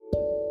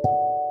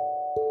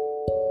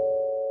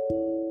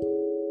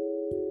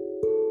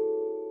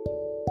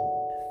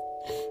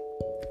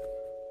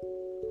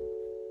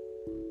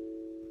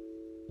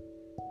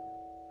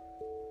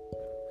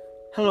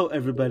Hello,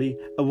 everybody,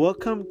 and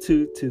welcome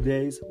to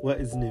today's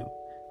What is New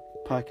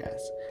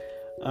podcast.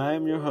 I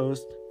am your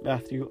host,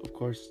 Matthew. Of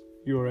course,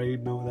 you already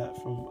know that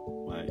from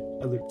my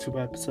other 2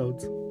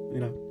 episodes.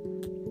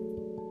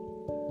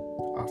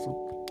 Awesome.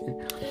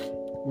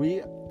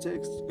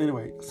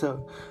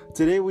 So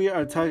today we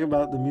are talking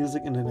about the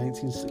music in the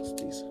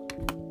 1960s.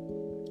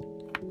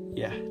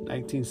 Yeah,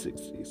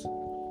 1960s.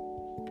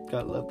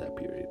 Gotta love that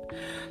period.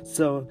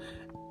 So,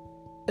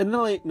 in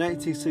the late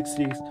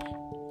 1960s,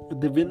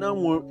 the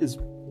Vietnam War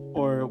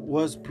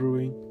was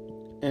brewing,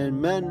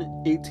 and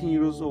men 18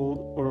 years old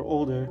or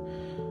older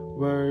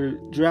were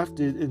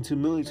drafted into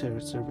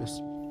military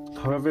service.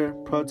 However,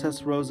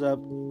 protests rose up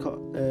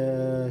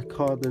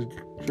called the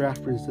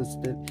draft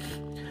resistant,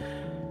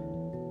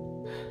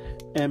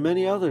 and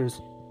many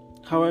others.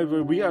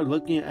 However, we are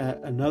looking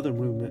at another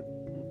movement,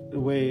 the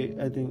way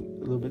I think a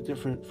little bit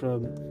different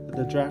from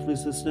the draft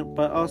resistant,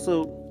 but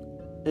also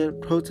it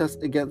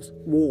protests against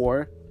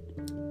war,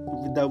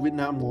 the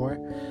Vietnam War,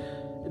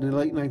 in the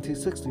late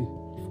 1960s.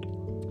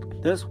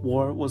 This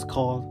war was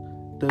called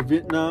the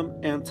Vietnam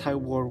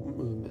Anti-War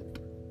Movement.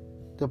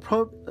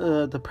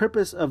 The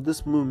purpose of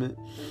this movement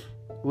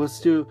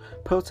was to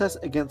protest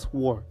against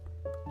war.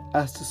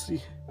 As to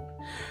see,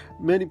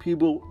 many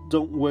people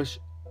don't wish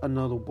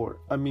another war.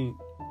 I mean,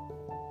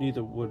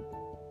 neither would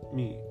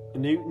me,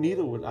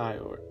 neither would I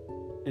or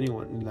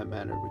anyone in that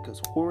matter,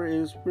 because war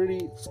is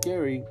pretty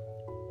scary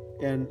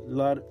and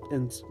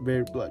it's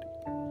very bloody.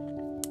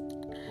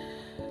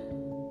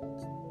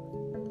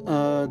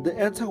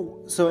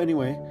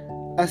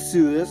 As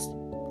to this,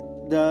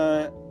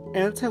 the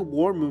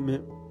anti-war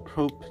movement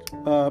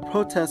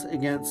protests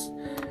against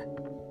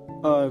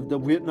the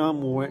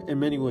Vietnam War in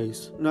many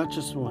ways, not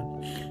just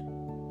one.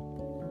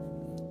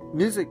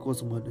 Music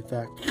was one, in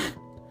fact.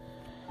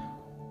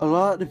 A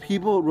lot of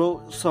people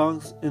wrote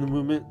songs in the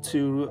movement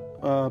to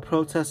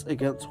protest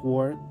against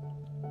war,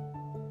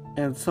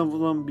 and some of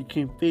them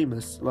became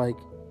famous, like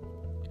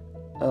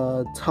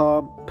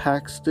Tom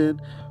Paxton,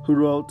 who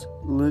wrote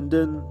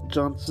Lyndon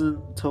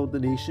Johnson Told the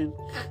Nation,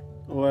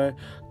 or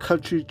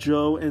Country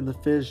Joe and the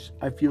Fish,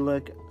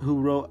 who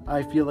wrote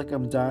I Feel Like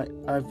I'm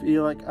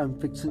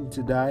Fixing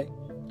to Die,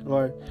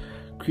 or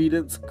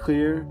Creedence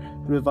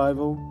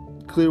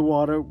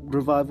Clearwater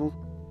Revival,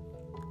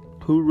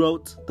 who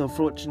wrote The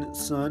Fortunate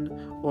Son,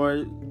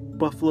 or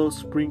Buffalo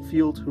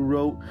Springfield, who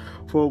wrote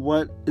For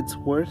What It's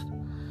Worth.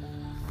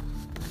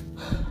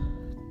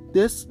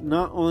 This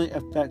not only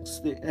affects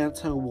the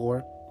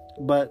anti-war,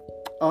 but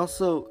it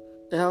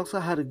also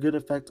had a good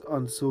effect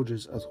on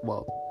soldiers as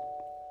well.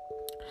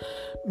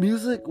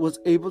 Music was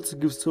able to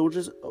give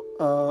soldiers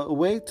a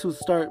way to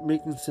start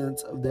making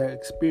sense of their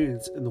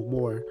experience in the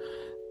war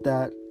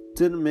that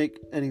didn't make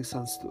any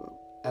sense to them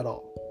at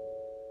all.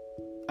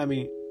 I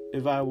mean,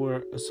 if I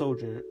were a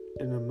soldier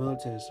in the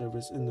military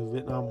service in the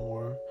Vietnam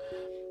War,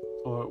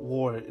 or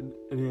war in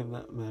any of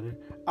that matter,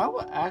 I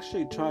would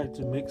actually try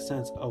to make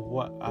sense of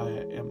what I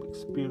am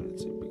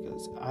experiencing,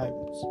 because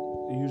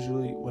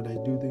usually when I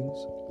do things,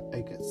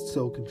 I get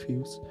so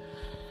confused.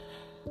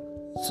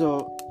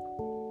 So,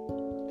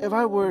 if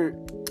I were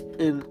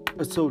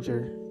a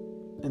soldier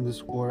in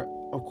this war,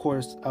 of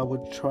course, I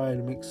would try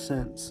to make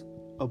sense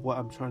of what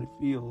I'm trying to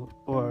feel,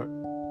 or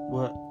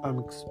what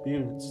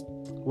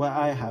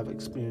I have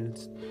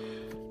experienced,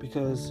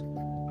 because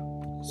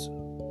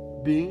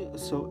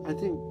I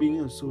think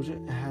being a soldier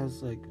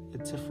has like a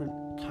different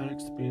kind of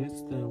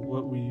experience than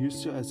what we're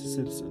used to as a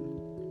citizen.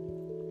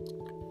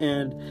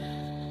 And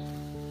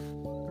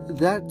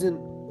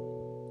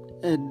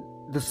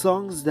the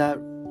songs that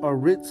are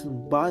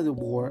written by the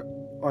war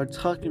are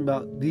talking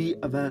about the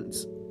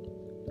events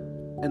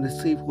and the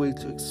safe way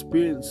to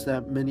experience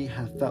that many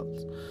have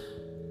felt.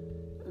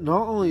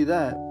 Not only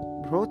that,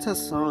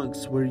 protest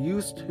songs were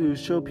used to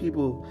show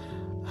people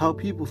how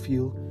people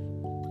feel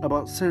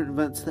about certain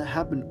events that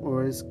happen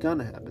or is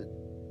gonna happen.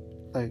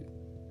 Like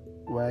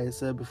what I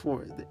said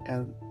before,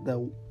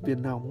 the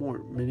Vietnam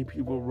War. Many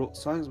people wrote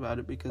songs about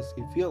it because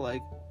they feel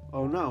like,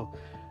 oh no,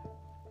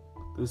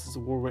 this is a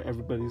war where a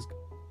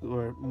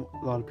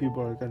lot of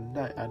people are gonna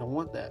die. I don't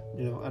want that.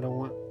 I don't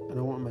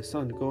want my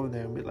son to go in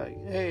there and be like,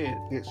 hey,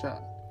 get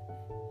shot.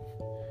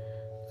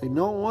 Like,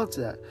 no one wants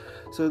that.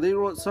 So they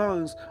wrote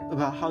songs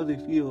about how they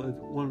feel if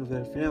one of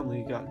their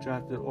family got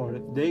drafted, or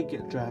if they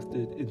get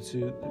drafted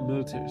into the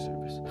military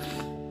service.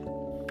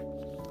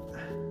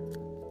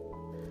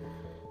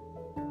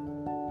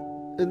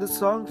 In the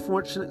song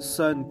Fortunate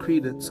Son,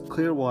 Creedence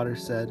Clearwater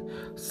said,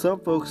 some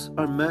folks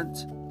are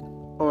meant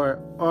or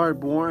are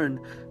born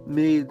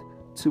made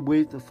to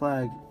wave the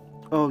flag.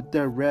 Oh,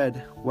 they're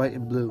red, white,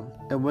 and blue.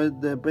 And when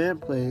the band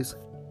plays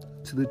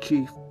to the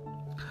chief,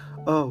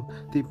 oh,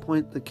 they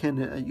point the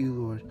cannon at you,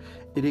 Lord.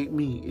 It ain't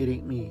me.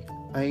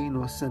 I ain't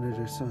no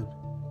senator's son.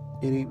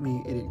 It ain't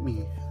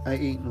me. I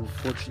ain't no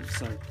fortunate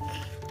son.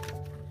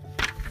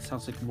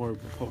 Sounds like more of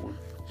a poem.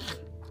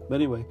 But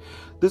anyway,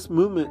 this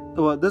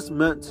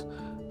meant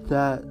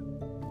that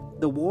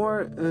the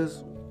war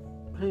is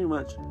pretty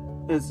much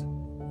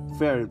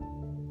very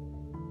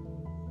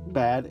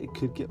bad. It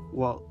could get,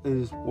 well, it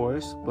is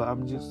worse, but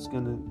I'm just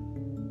gonna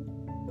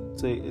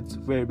say it's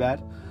very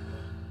bad.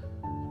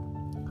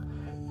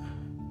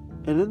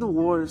 And in the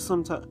war,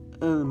 sometimes,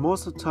 and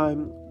most of the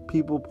time,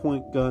 people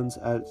point guns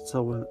at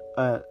someone,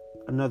 at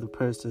another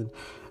person.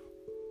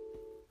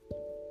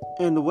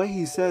 And the way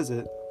he says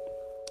it,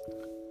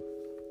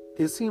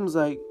 it seems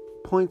like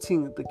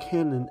pointing the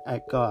cannon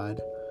at God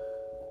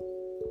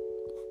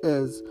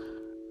is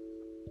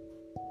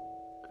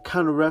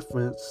kind of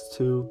reference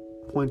to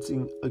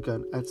pointing a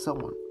gun at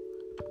someone.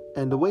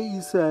 And the way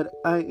he said,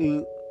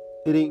 it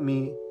ain't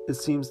me, it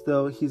seems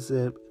though he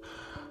said,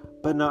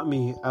 but not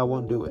me, I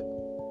won't do it.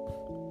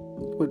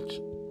 Which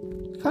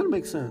kind of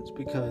makes sense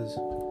because,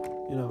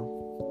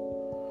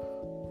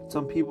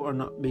 some people are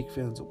not big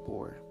fans of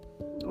war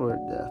or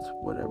death,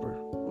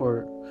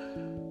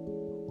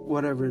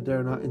 whatever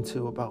they're not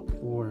into about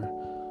war.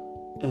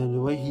 And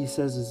the way he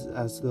says is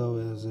as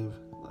if,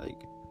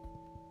 like,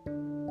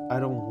 I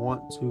don't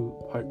want to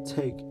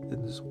partake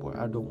in this war.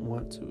 I don't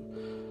want to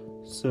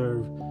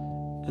serve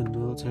in the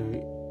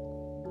military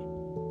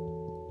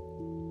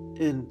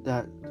in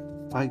that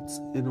fights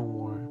in a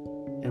war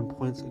and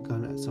points a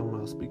gun at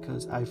someone else,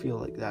 because I feel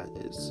like that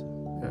is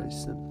very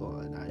sinful.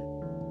 And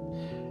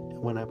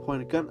when I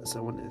point a gun at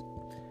someone,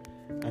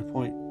 I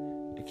point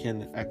a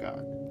cannon at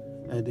God.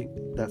 I think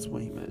that's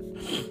what he meant.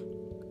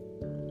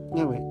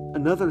 Anyway,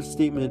 another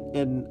statement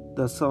in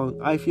the song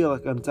I Feel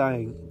Like I'm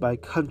Dying by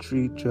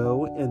Country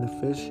Joe and the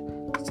Fish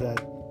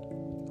said,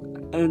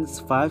 ends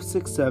 5,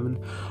 6, 7,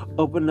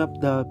 open up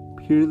the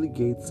pearly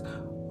gates.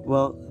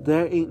 Well,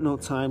 there ain't no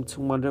time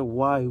to wonder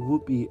why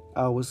whoopee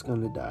I was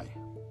gonna die.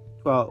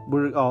 Well,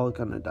 we're all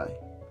gonna die.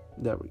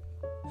 There we go.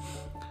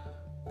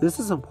 This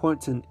is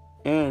important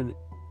and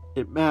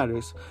it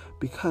matters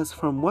because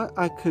from what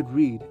I could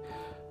read,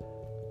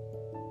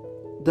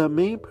 the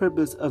main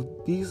purpose of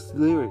these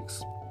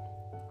lyrics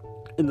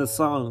in the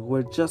song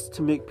were just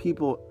to make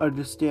people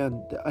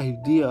understand the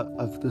idea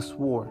of this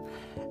war,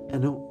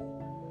 and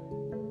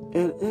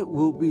it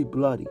will be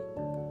bloody,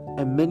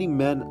 and many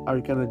men are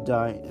gonna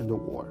die in the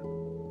war.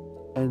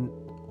 And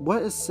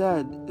what is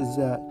said is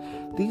that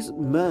these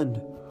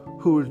men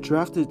who were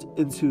drafted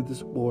into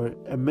this war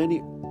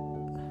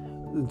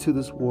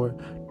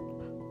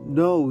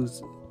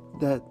knows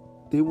that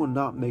they will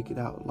not make it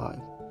out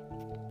alive.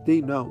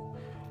 They know.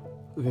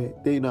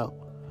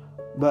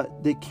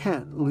 But they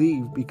can't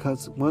leave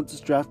because once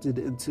drafted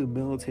into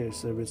military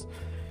service,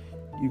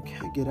 you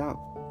can't get out.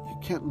 You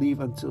can't leave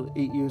until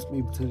 8 years,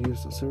 maybe 10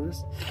 years of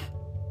service.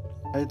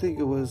 I think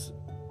it was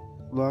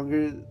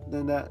longer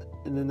than that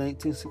in the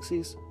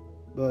 1960s,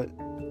 but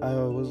I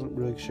wasn't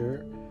really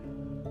sure.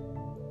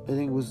 I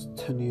think it was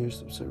 10 years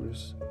of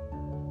service.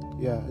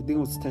 Yeah, I think it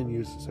was 10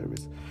 years of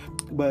service.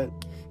 But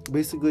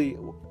basically,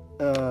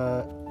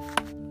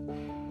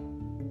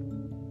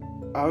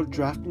 our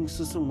drafting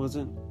system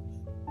wasn't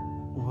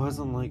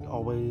like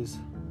always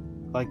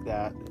like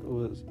that.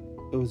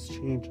 It was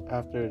changed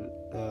after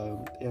the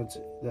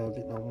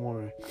Vietnam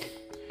War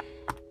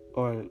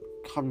or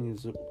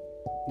communism.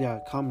 Yeah,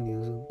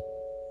 communism.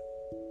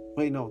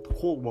 Wait, no, the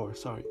Cold War.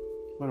 Sorry,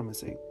 what am I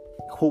saying?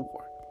 Cold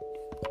War.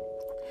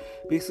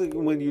 Basically,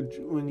 when you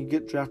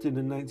get drafted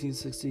in the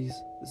 1960s,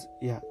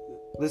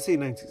 let's say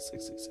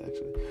 1960s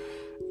actually.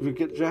 If you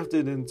get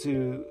drafted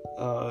into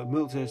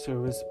military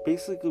service,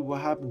 basically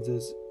what happens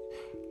is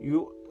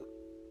you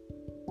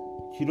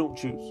don't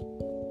choose.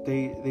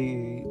 They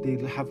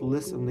have a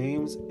list of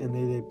names and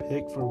they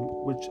pick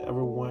from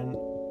whichever one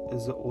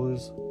is the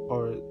oldest,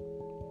 or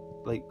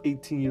like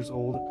 18 years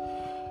old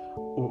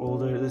or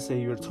older. Let's say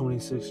you're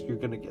 26, you're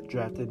gonna get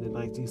drafted in the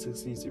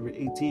 1960s. If you're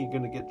 18, you're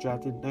gonna get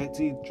drafted.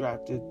 19,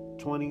 drafted.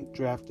 20,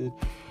 drafted.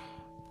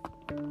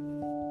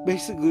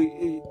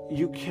 Basically,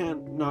 you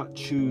can't not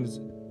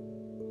choose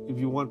if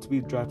you want to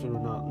be drafted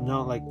or not.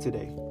 Not like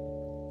today,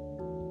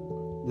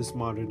 this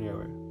modern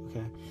era.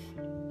 Okay.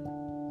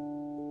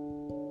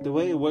 The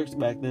way it works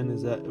back then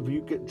is that if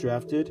you get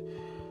drafted,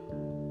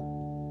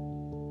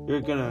 you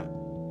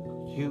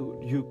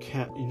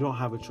don't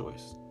have a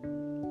choice.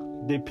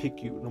 They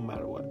pick you no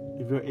matter what.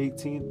 If you're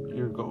 18,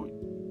 you're going.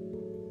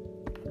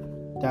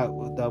 That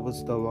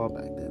was the law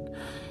back then.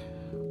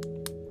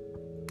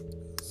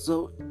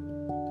 So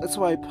that's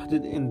why I put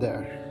it in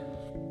there,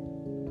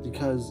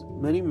 because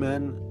many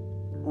men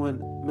in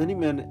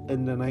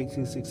the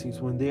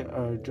 1960s, when they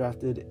are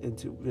drafted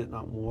into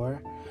Vietnam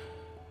War,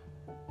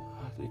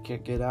 they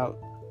can't get out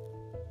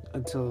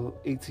until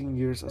 18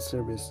 years of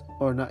service,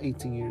 or not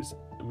 18 years,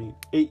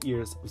 8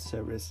 years of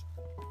service.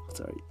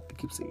 Sorry, I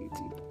keep saying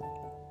 18,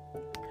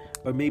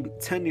 or maybe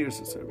 10 years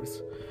of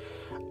service.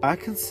 I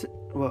consider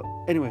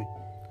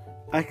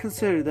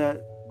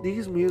that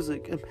these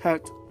music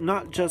impact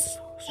not just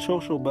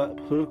social but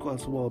political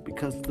as well,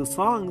 because the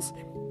songs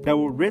that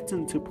were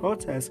written to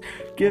protest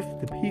give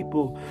the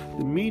people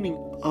the meaning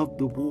of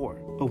the war,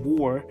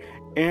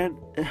 and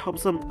it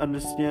helps them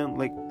understand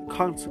like the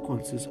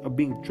consequences of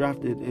being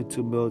drafted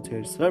into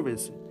military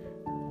service,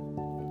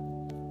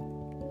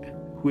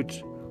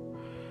 which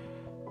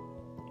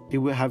they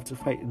will have to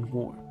fight in a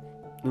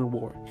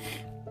war.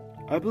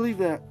 I believe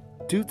that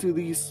due to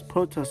these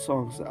protest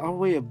songs, our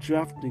way of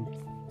drafting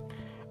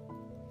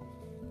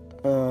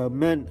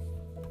men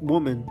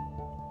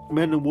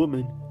and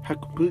women have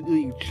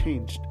completely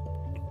changed.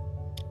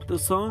 The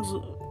songs,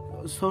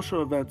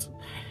 social events,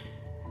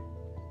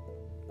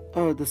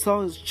 the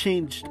songs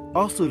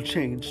also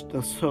changed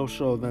the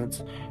social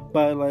events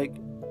by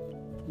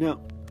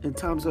in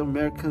times of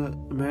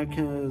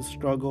America's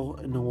struggle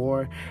in the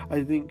war.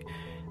 I think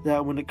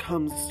that when it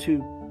comes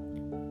to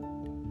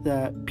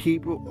that,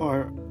 people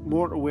are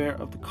more aware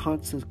of the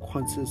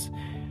consequences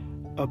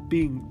of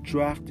being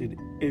drafted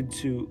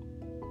into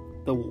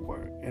the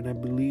war, and I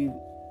believe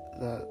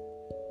that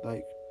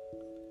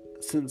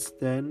since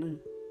then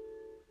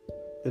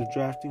the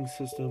drafting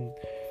system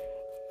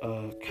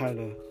kind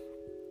of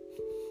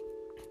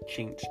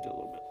changed a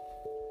little bit.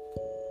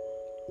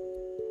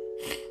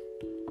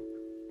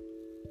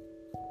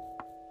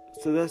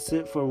 So that's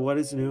it for what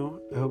is new.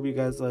 I hope you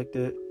guys liked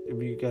it.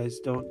 If you guys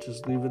don't,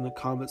 just leave in the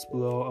comments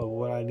below of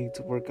what I need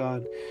to work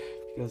on,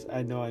 because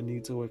I know I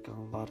need to work on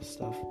a lot of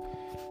stuff.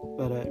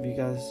 But if you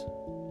guys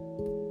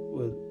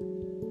would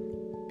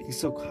be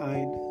so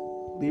kind,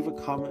 leave a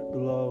comment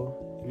below.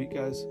 If you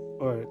guys,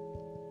 or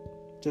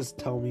just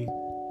tell me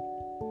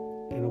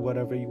in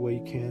whatever way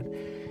you can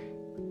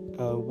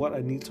what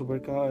I need to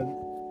work on,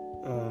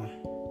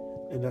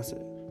 and that's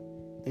it.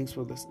 Thanks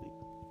for listening.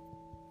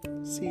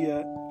 See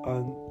ya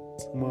on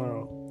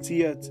tomorrow.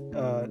 See ya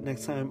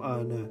next time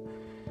on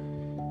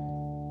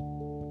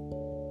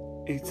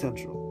 8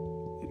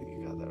 Central. If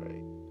you got that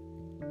right.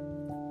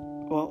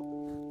 Well,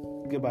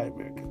 goodbye,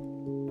 America.